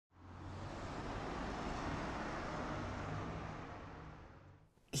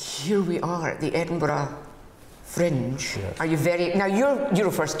Here we are at the Edinburgh Fringe. Yes. Are you very... Now, you're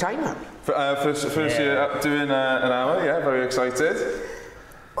a first-timer. First year doing an hour, yeah, very excited.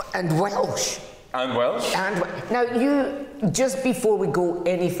 And Welsh. And Welsh. Now, you, just before we go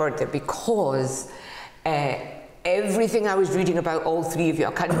any further, because everything I was reading about all three of you,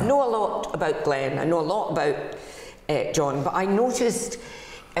 I kind of know a lot about Glenn, I know a lot about John, but I noticed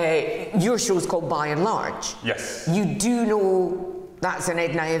your show's called By and Large. Yes. You do know that's an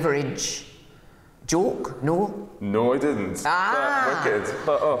Edna Everage joke, no? No, I didn't. Ah. Wicked.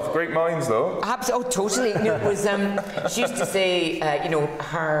 But, oh, great minds, though. Oh, totally. No, it was, she used to say, you know,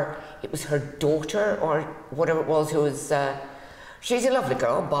 it was her daughter, or whatever it was, who was, she's a lovely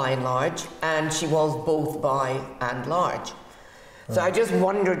girl, by and large, and she was both by and large. So I just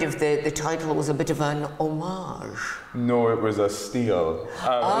wondered if the title was a bit of an homage. No, it was a steal.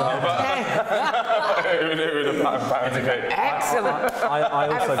 Excellent. I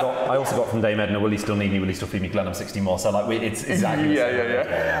also got from Dame Edna, will you still need me, will you still feed me, Glenn, I'm 60 more. So like, it's exactly the same.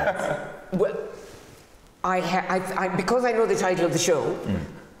 Yeah. Well, because I know the title of the show,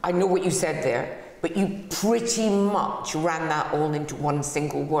 I know what you said there, but you pretty much ran that all into one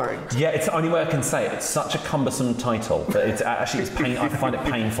single word. Yeah, it's the only way I can say it. It's such a cumbersome title that it's actually, I find it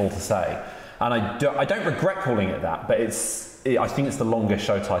painful to say. And I don't regret calling it that, but I think it's the longest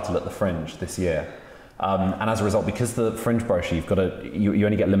show title at the Fringe this year. And as a result, because the Fringe brochure, you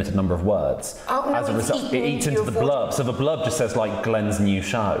only get a limited number of words. Oh, no, as a result, it eats into the blurb. So the blurb just says like Glenn's new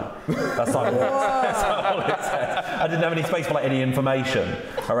show. That's like that's all it says. I didn't have any space for like any information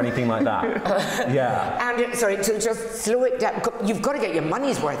or anything like that. Yeah. And sorry, to just slow it down, you've got to get your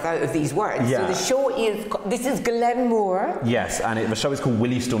money's worth out of these words. Yeah. So the show this is Glenn Moore. Yes, and the show is called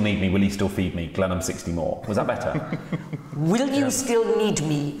Will You Still Need Me, Will You Still Feed Me, Glenn, I'm 60 more. Was that better? Will you still need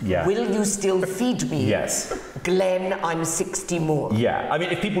me? Yeah. Will you still feed me? Yes. Glenn, I'm 60 more. Yeah, I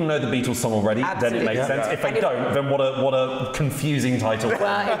mean, if people know the Beatles song already, then it makes sense. If they don't, then what a confusing title.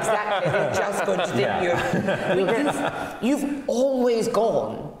 Well, exactly. They're just going to think you've always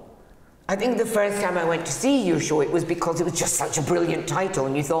gone. I think the first time I went to see your show, it was because it was just such a brilliant title,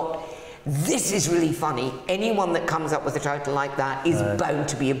 and you thought, this is really funny. Anyone that comes up with a title like that is bound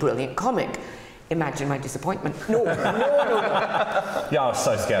to be a brilliant comic. Imagine my disappointment. No. Yeah, I was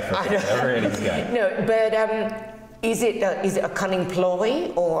so scared for a second. I'm really scared. No, but is it a cunning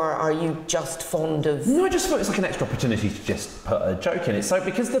ploy, or are you just fond of... No, I just thought it's like an extra opportunity to just put a joke in it. So,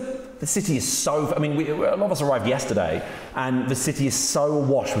 because the city is so... I mean, a lot of us arrived yesterday, and the city is so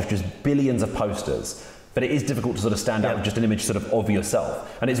awash with just billions of posters. But it is difficult to sort of stand out with just an image sort of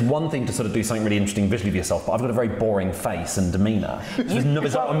yourself. And it's one thing to sort of do something really interesting visually of yourself, but I've got a very boring face and demeanour.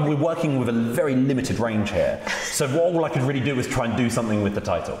 We're working with a very limited range here. So all I could really do was try and do something with the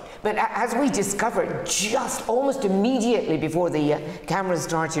title. But as we discovered just almost immediately before the cameras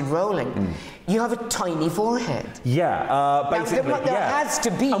started rolling, you have a tiny forehead. Yeah, basically, there has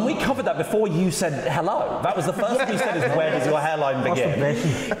to be. And we covered that before you said hello. That was the first thing you said, is where does your hairline begin?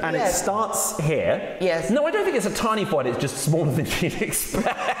 And it starts here. Yes. No, I don't think it's a tiny forehead, it's just smaller than you'd expect.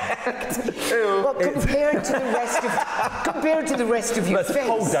 Well, compared to the rest of your face. That's a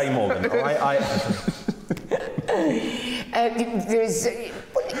whole day, Morgan, all right?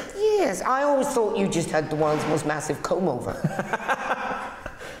 Yes, I always thought you just had the world's most massive comb over.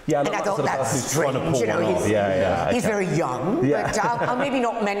 Yeah, and I thought that's strange, you know, he's very young, but I'll maybe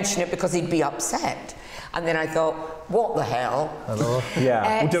not mention it because he'd be upset. And then I thought, what the hell? Hello.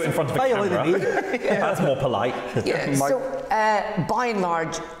 Yeah, we'll do it in front of a camera. That's more polite. Yeah, so, by and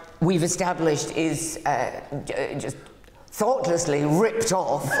large, we've established is just thoughtlessly ripped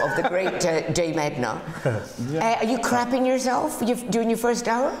off of the great Dame Edna. Are you crapping yourself? You're doing your first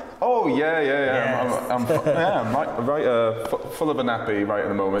hour? Oh, yeah. I'm full of a nappy right at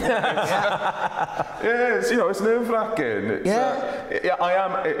the moment. Yeah, it's nerve-wracking.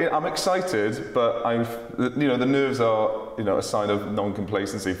 I'm excited, but the nerves are, a sign of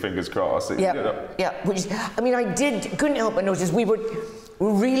non-complacency, fingers crossed. Which, I mean, couldn't help but notice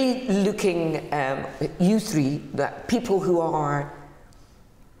we're really looking, you three, that people who are,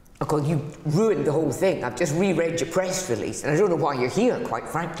 you ruined the whole thing. I've just reread your press release, and I don't know why you're here, quite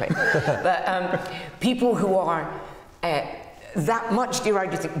frankly. But people who are that much, dare I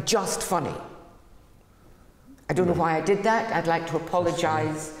think, just funny. I don't know why I did that. I'd like to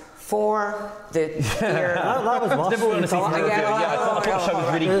apologise for the ear. That was lost. I thought the show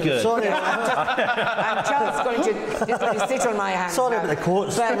was really good. Sorry. I'm just going to sit on my hands. Sorry about the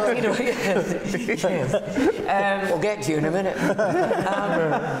quotes. But, we'll get to you in a minute.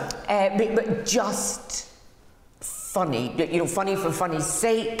 But just funny, funny for funny's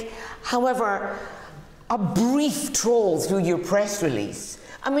sake. However, a brief trawl through your press release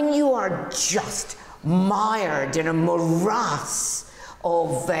I mean, you are just mired in a morass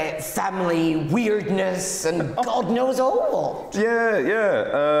of family weirdness and God knows all what.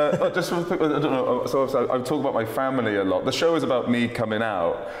 Just for people that don't know, so I've talked about my family a lot. The show is about me coming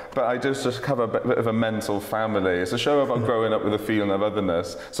out, but I just have a bit of a mental family. It's a show about growing up with a feeling of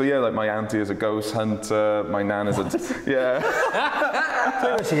otherness. So yeah, like my auntie is a ghost hunter, my nan is So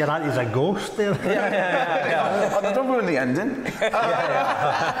your auntie's a ghost there. Oh, don't ruin the ending. No.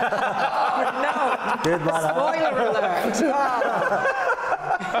 Good man. Spoiler alert.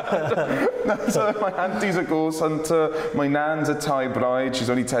 No, so my auntie's a ghost hunter, my nan's a Thai bride, she's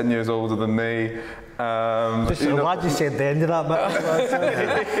only 10 years older than me. I'm glad you said the end of that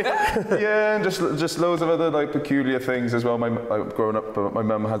bit. Yeah, and just loads of other like peculiar things as well. Growing up, my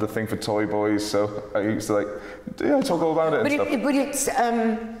mum had a thing for toy boys, so I used to talk all about it and stuff. But it's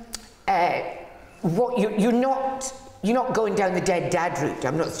what you're not going down the dead dad route.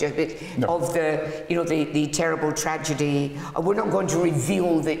 I'm not suggesting of the terrible tragedy. We're not going to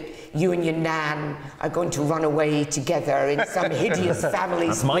reveal that you and your nan are going to run away together in some hideous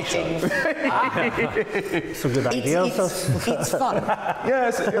family splitting. It's a good idea. It's fun.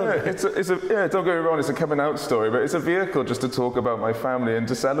 Don't get me wrong, it's a coming out story, but it's a vehicle just to talk about my family and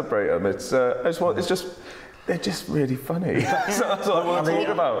to celebrate them. They're just really funny. That's all I want to talk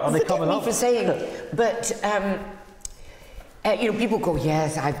about. Are they coming up? For saying, but. People go,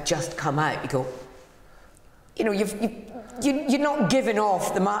 yes, I've just come out. You go, you're not giving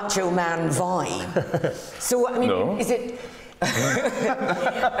off the macho man vibe. So, I mean, is it...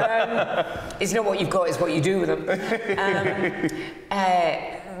 it's not what you've got, it's what you do with them.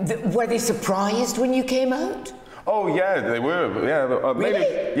 Were they surprised when you came out? Oh yeah, they were. Yeah, really? Maybe.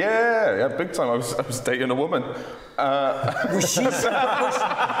 Yeah, big time. I was dating a woman. Was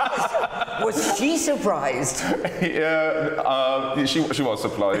she surprised? Yeah, she was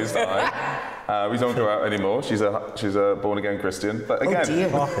surprised. We don't go out anymore. She's a born again Christian. But again, oh dear.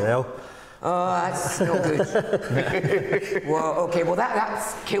 Fucking hell. Oh, that's not good. Well, okay. Well,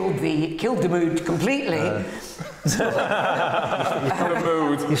 that's killed the mood completely. the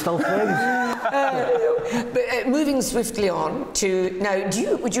mood. You still friends? But moving swiftly on to now,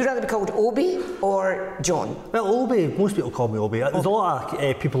 would you rather be called Obie or John? Well, Obie. Most people call me Obie. There's a lot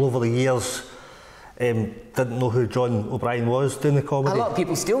of people over the years didn't know who John O'Brien was doing the comedy. A lot of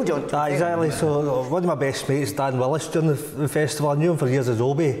people still don't. Exactly. So one of my best mates, Dan Willis, during the festival, I knew him for years as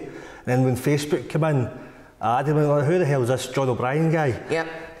Obie. And then when Facebook came in, I didn't know who the hell is this John O'Brien guy? Yep.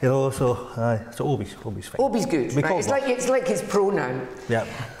 So Obie's fine. Obie's good. Right? It's like his pronoun. Yeah.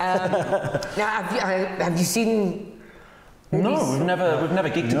 Now, have you seen? No, we've never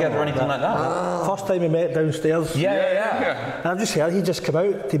gigged together or anything like that. Oh. First time we met downstairs. Yeah. And I've just heard he just come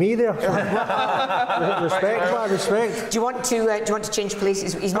out to me there. Respect. Do you want to change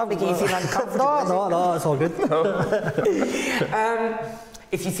places? He's not making you feel uncomfortable. No, it's all good.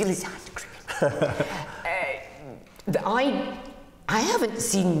 If you feel his hand gripping. I haven't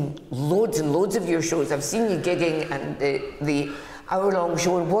seen loads and loads of your shows. I've seen you gigging and the hour-long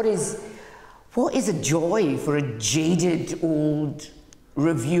show. And what is a joy for a jaded old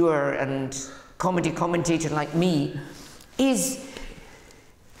reviewer and comedy commentator like me is,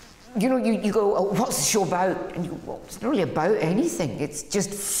 you go, oh, what's the show about? And you go, well, it's not really about anything. It's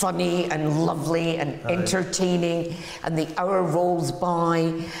just funny and lovely and entertaining, and the hour rolls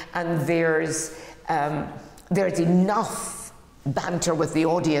by, and there's enough banter with the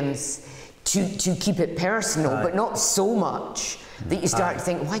audience to keep it personal, but not so much that you start to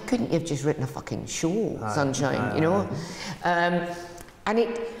think, why couldn't you have just written a fucking show, Sunshine,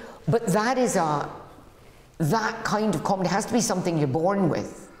 but that is that kind of comedy has to be something you're born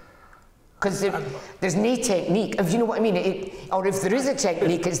with. Because there's no technique, if you know what I mean, or if there is a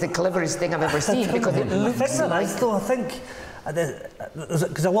technique, it's the cleverest thing I've ever seen, because it looks like... I think,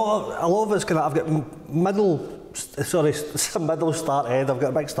 because a lot of it's kind of, I've got middle start end, I've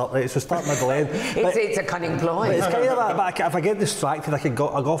got mixed up, right, so start, middle, end. It's a cunning ploy. But it's kind of that, but if I get distracted, I go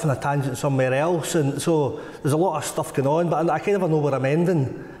off on a tangent somewhere else, and so there's a lot of stuff going on, but I kind of know where I'm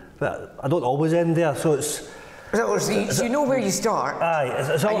ending, but I don't always end there, so it's... So you know where you start,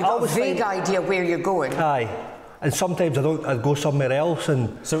 and you've got a vague idea where you're going. And sometimes I'd go somewhere else,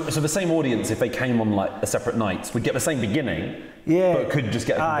 and so the same audience, if they came on like a separate night, would get the same beginning, but could just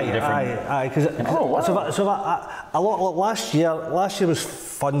get a completely different. Last year was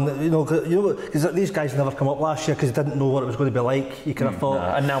fun, because these guys never come up last year because they didn't know what it was going to be like. You kind of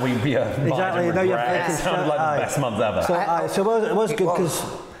thought, and now we'd be exactly. Now you're thinking, sounded like the best month ever. So it was good because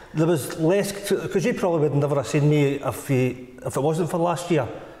there was less, because you probably would never have seen me if it wasn't for last year.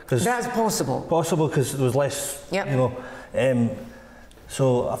 That's possible. Possible because there was less,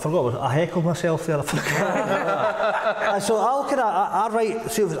 So I forgot, I heckled myself there. So I'll kind of, I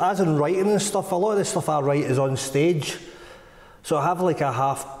write, see, as in writing and stuff, a lot of the stuff I write is on stage. So I have like a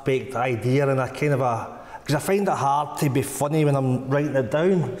half-baked idea and a kind of because I find it hard to be funny when I'm writing it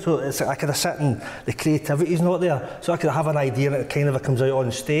down. So it's I kind of sit and the creativity's not there. So I could have an idea and it kind of comes out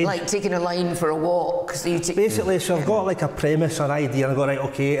on stage. Like taking a line for a walk. So you basically, so I've got like a premise, an idea, and I go, right,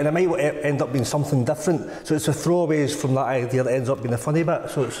 okay, and it might end up being something different. So it's the throwaways from that idea that ends up being the funny bit.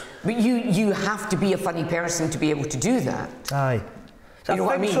 So it's. But you have to be a funny person to be able to do that. Aye. So you know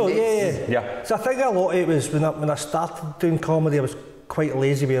what I mean? So, yeah. So I think a lot of it was when I started doing comedy, I was quite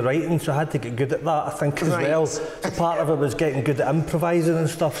lazy with writing, so I had to get good at that, I think, as well. So part of it was getting good at improvising and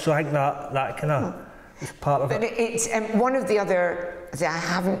stuff, so I think that kind of is part of it. But it's one of the other, I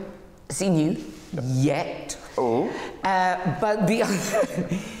haven't seen you yet. Oh. But the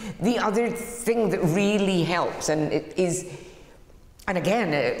other thing that really helps, and it is, and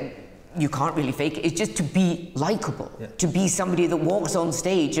again, you can't really fake it, it's just to be likeable, to be somebody that walks on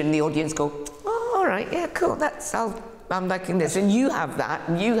stage and the audience go, oh, all right, yeah, cool, I'm liking this, and you have that,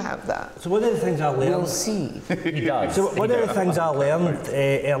 and you have that. So one of the things I learned... We'll see. He does. So one of the things I learned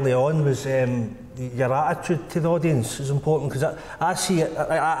early on was your attitude to the audience is important, because I see it,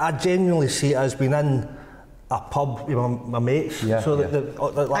 I genuinely see it as being in a pub with my mates. And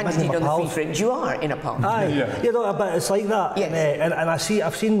indeed on the Fringe, you are in a pub. Aye, you know, but it's like that. Yes. And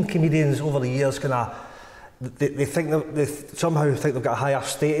I've seen comedians over the years kind of, they think they somehow think they've got a higher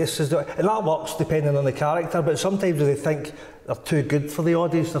status, and that works depending on the character, but sometimes they think they're too good for the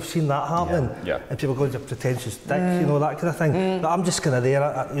audience. I've seen that happening. And people go into pretentious dicks, you know, that kind of thing. But I'm just kind of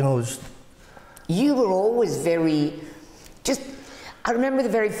there, you know. You were always very, I remember the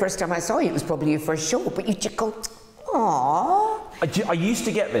very first time I saw you, it was probably your first show, but you just go, aww. I used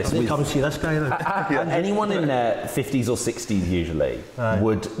to get this. Come and see this guy now. Anyone in their 50s or 60s usually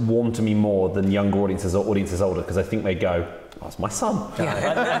would warm to me more than younger audiences or audiences older, because I think they go, oh, it's my son.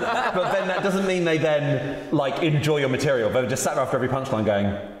 But then that doesn't mean they then like enjoy your material. They just sat there after every punchline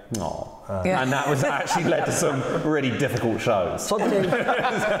going, oh. And that was actually led to some really difficult shows. Sometimes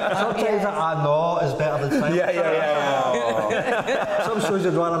I know is better than silence. Some shows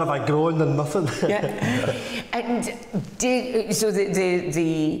you'd rather have a groan than nothing. And so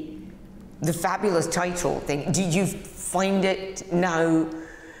the fabulous title thing, did you find it now?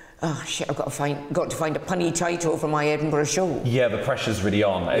 Oh shit! I've got to find a punny title for my Edinburgh show. Yeah, the pressure's really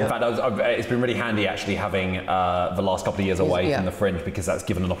on. In fact, it's been really handy actually having the last couple of years away from the Fringe, because that's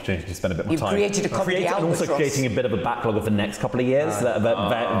given an opportunity to spend a bit more time. You've created a comedy and also creating a bit of a backlog of the next couple of years that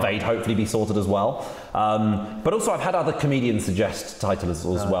they'd hopefully be sorted as well. But also, I've had other comedians suggest titles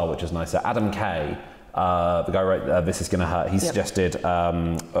as well, which is nice. So Adam Kay. The guy who wrote This Is Gonna Hurt, he suggested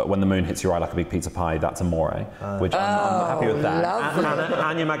When the Moon Hits Your Eye Like a Big Pizza Pie, That's Amore, which I'm happy with that.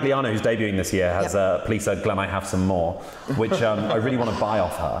 Anya Magliano, who's debuting this year, has Please Said Glenn I Have Some More, which I really want to buy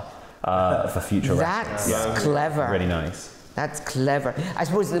off her for future reference. That's clever. Really nice. That's clever. I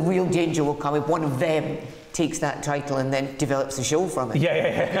suppose the real danger will come if one of them takes that title and then develops a show from it.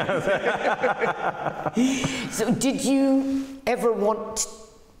 So did you ever want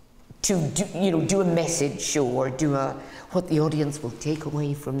to do a message show or do what the audience will take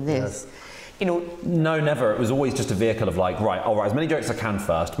away from this? You know, no, never. It was always just a vehicle of like, right, I'll write as many jokes as I can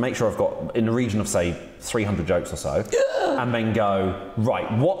first, make sure I've got in the region of say 300 jokes or so, and then go, right,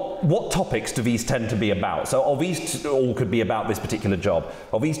 what topics do these tend to be about? So these all could be about this particular job.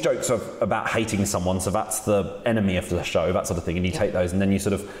 These jokes are about hating someone, so that's the enemy of the show, that sort of thing, and you take those and then you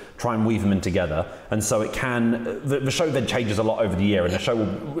sort of try and weave them in together. And so it can, the show then changes a lot over the year, and the show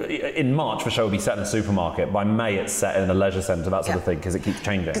will, in March the show will be set in a supermarket, by May it's set in a leisure centre, that sort of thing, because it keeps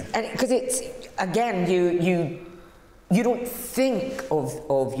changing. Because it's, again, you don't think of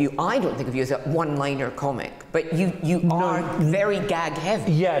you, I don't think of you as a one-liner comic, but you are very gag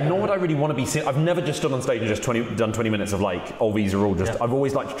heavy. Yeah, nor would I really want to be seen. I've never just stood on stage and just done 20 minutes of like, oh, these are all just, I've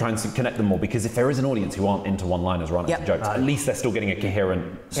always liked to try and connect them more, because if there is an audience who aren't into one-liners or aren't into jokes, at least they're still getting a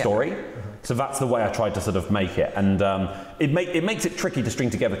coherent story. So that's the way I tried to sort of make it, and it makes it tricky to string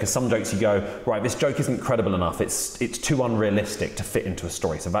together, because some jokes you go, right, this joke isn't credible enough, it's too unrealistic to fit into a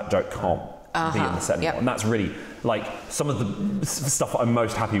story, so that joke can't be in the set anymore. And that's really, like, some of the stuff that I'm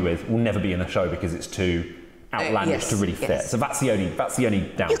most happy with will never be in a show because it's too outlandish to really fit. So that's the only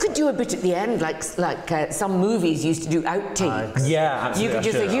downside. You could do a bit at the end, like some movies used to do outtakes. Yeah, absolutely. You could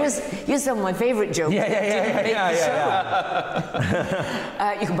just say, here's some of my favourite jokes. You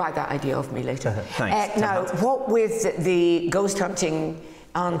can buy that idea off me later. Thanks. Now, what with the ghost hunting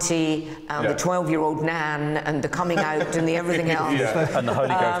auntie and the 12-year-old nan and the coming out and the everything else. And the holy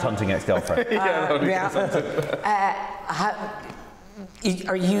ghost hunting ex-girlfriend.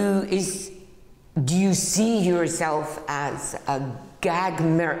 do you see yourself as a gag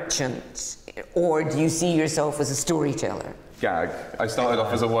merchant, or do you see yourself as a storyteller? Gag. I started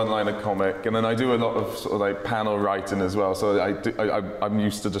off as a one-liner comic, and then I do a lot of sort of like panel writing as well. So I'm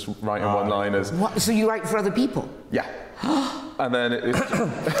used to just writing one-liners. What? So you write for other people? Yeah. And then it's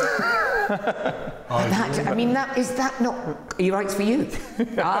is that not? He writes for you.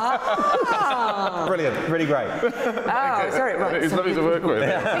 Brilliant, really great. Oh, sorry. Right. it's lovely to work with.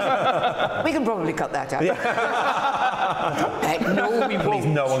 We can probably cut that out. No, we won't.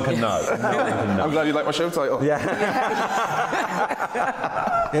 No one can know. I'm glad you like my show title. Yeah.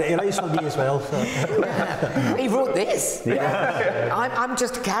 He writes for me as well. So. Yeah. He wrote this. Yeah. I'm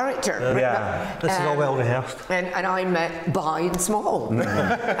just a character. Yeah. This is all well rehearsed. And I'm by and small.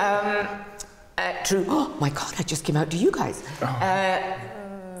 True. Oh my God! I just came out to you guys.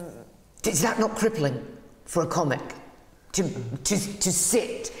 Is that not crippling for a comic to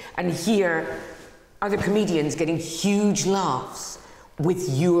sit and hear other comedians getting huge laughs with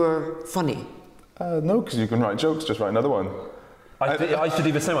your funny? No, because you can write jokes. Just write another one. I used to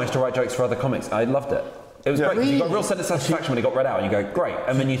do the same. I used to write jokes for other comics. I loved it. It was great. Really? You got a real sense of satisfaction when it got read out, and you go, great.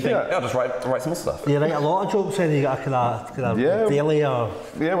 And then you think, I'll just write some more stuff. You write a lot of jokes, and you got a kind of daily or.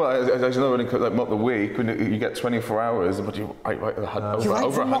 Yeah, well, as you know, when you like mock the week, when you get 24 hours, but you write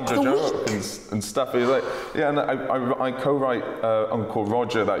over 100 jokes and stuff. You're like, and I co-write Uncle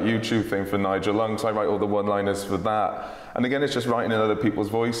Roger, that YouTube thing for Nigel Lung, so I write all the one-liners for that. And again, it's just writing in other people's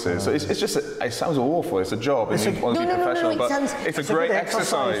voices. So it's just, it sounds awful. It's a job. It's professional, but it's a great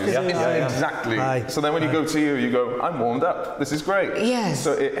exercise. Exactly. Aye. So then when you go to you go, I'm warmed up. This is great. Yes.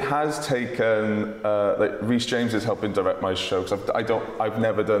 So it has taken, like Rees James is helping direct my show, because I've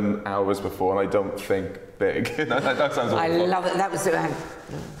never done hours before, and I don't think big. that sounds awful. I love it. That was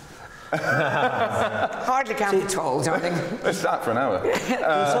hardly can't be told, darling. It's that for an hour.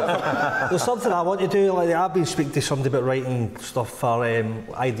 There's something I want to do. Like I've been speaking to somebody about writing stuff for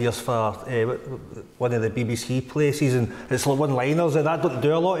ideas for one of the BBC places, and it's like one-liners, and I don't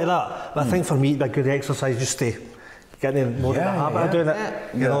do a lot of that. But I think for me, it'd be a good exercise just to get in more of the habit of doing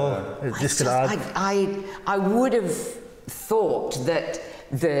it. You know, just to add. I would have thought that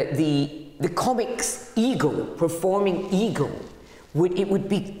the comic's ego, performing ego, you'd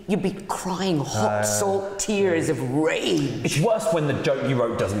be crying hot salt tears of rage. It's worse when the joke you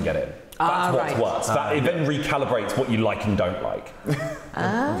wrote doesn't get it. That's what's worse. It then recalibrates what you like and don't like.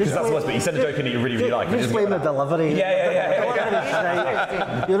 Because that's worse, but you send a joke in that you really, really like. Just blame the delivery.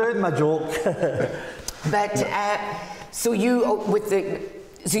 Yeah. You ruined my joke. But, so your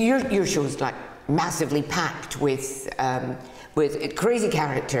show's like massively packed with crazy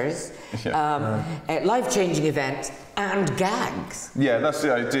characters, life-changing events, and gags. Yeah, that's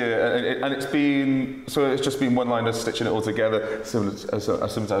the idea, and it's just been one-liners stitching it all together.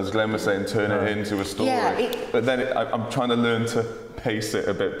 Sometimes, as Glenn was saying, turn it into a story. Yeah, but then I'm trying to learn to pace it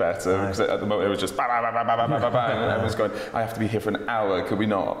a bit better, because at the moment it was just ba ba ba ba ba ba ba ba, and everyone's going, I have to be here for an hour, could we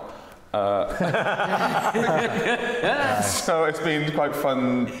not? So it's been quite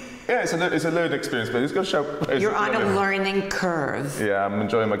fun. Yeah, it's a learning experience, but it's going to show. You're on a learning curve. Yeah, I'm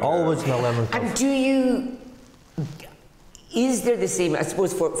enjoying my curve. Always on a learning curve. And is there the same, I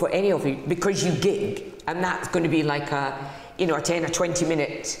suppose, for any of you, because you gig, and that's going to be like a 10 or 20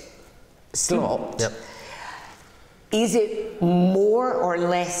 minute slot. Yep. Is it more or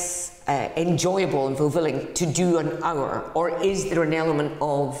less enjoyable and fulfilling to do an hour, or is there an element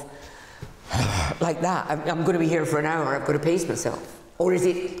of like that? I'm going to be here for an hour. I've got to pace myself. Or is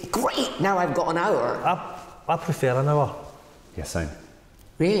it great? Now I've got an hour. I prefer an hour. Yeah, same.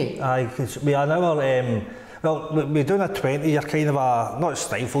 Really? Because an hour. Well, we're doing a 20. You're kind of not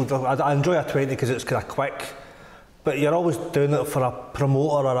stifled. I enjoy a 20 because it's kind of quick. But you're always doing it for a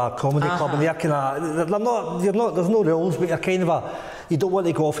promoter or a comedy club, and you're kind of. There's no rules, but you're kind of you don't want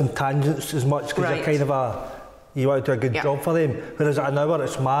to go off in tangents as much because you're kind of you want to do a good job for them. Whereas at an hour,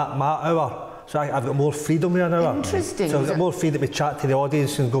 it's my hour. So I've got more freedom with an hour. Interesting. So I've got more freedom to chat to the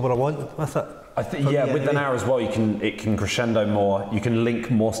audience and go where I want with it. I think with an hour as well, it can crescendo more. You can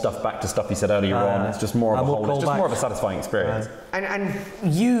link more stuff back to stuff you said earlier on. It's just more of a whole. It's just more of a satisfying experience. And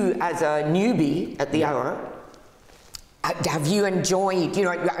you, as a newbie at the hour, have you enjoyed?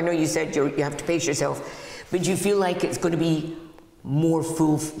 I know you said you have to pace yourself, but do you feel like it's going to be more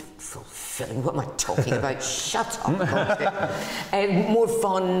fulfilling? What am I talking about? Shut up. More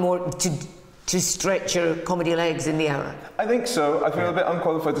fun, more to stretch your comedy legs in the hour? I think so. I feel a bit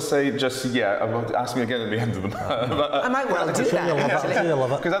unqualified to say just yet. Ask me again at the end of the month. I might well do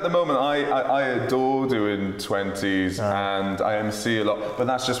that. Because at the moment I adore doing 20s and I MC a lot, but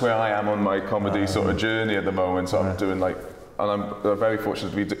that's just where I am on my comedy sort of journey at the moment. So I'm doing like I'm very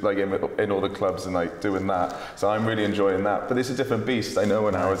fortunate to be like in all the clubs and like doing that. So I'm really enjoying that. But it's a different beast. I know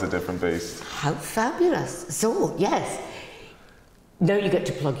now it's a different beast. How fabulous! So yes. Now you get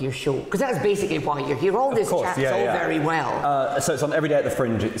to plug your show, because that's basically why you're here. All this chat's all very well. So it's on every day at the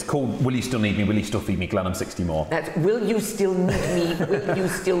Fringe. It's called Will You Still Need Me? Will You Still Feed Me? Glenn, I'm 60 more. That's Will You Still Need Me? Will You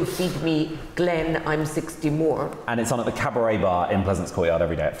Still Feed Me? Glenn, I'm 60 more. And it's on at the Cabaret Bar in Pleasance Courtyard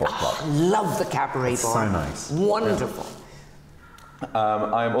every day at 4 o'clock. Love the Cabaret Bar. So nice. Wonderful.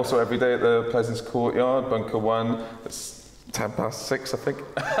 I am also every day at the Pleasance Courtyard, Bunker 1. It's 6:10, I think.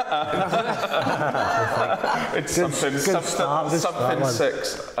 It's something 6.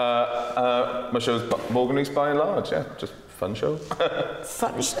 My show's Morgan by and large, yeah, just fun show.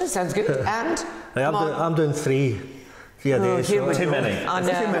 Fun show, sounds good. And I'm doing 3. Yeah, Too many. I know.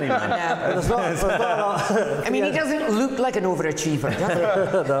 Too many, man. I mean, he doesn't look like an overachiever, does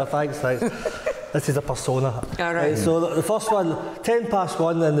he? No, thanks. This is a persona. All right. So the first one,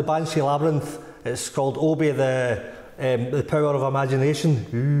 1:10 in the Banshee Labyrinth. It's called Obie, the Power of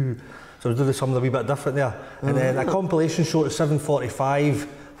Imagination. So we're doing something a wee bit different there. And then a compilation show at 7:45,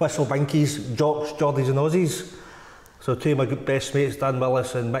 Whistle Binkies, Jocks, Geordies and Aussies. So 2 of my best mates, Dan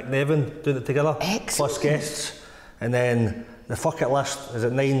Willis and Mick Nevin, doing it together. Excellent. Plus guests. And then the Fuck It List is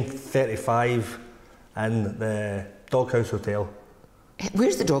at 9:35 in the Doghouse Hotel.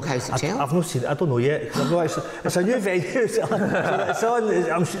 Where's the Doghouse Hotel? I've not seen it, I don't know yet. It's a new venue. It's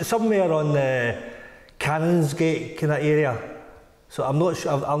on, somewhere on Canonsgate kind of area. So I'm not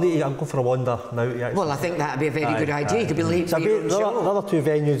sure, I'll go for a wander now. Yeah, well, I think that'd be a very good idea. You could be late for your own show. The other 2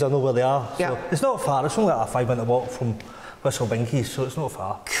 venues, I know where they are. Yeah. So it's not far, it's only like a 5-minute walk from Whistle Binkies, so it's not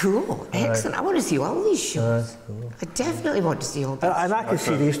far. Cool, excellent. I want to see all these shows. I definitely want to see all these. And I can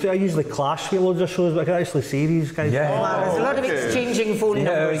see these 2. I usually clash with loads of shows, but I can actually see these guys. Yeah. Wow, there's a lot of exchanging phone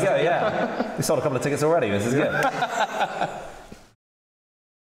numbers. There we go, yeah. We sold a couple of tickets already, this is good.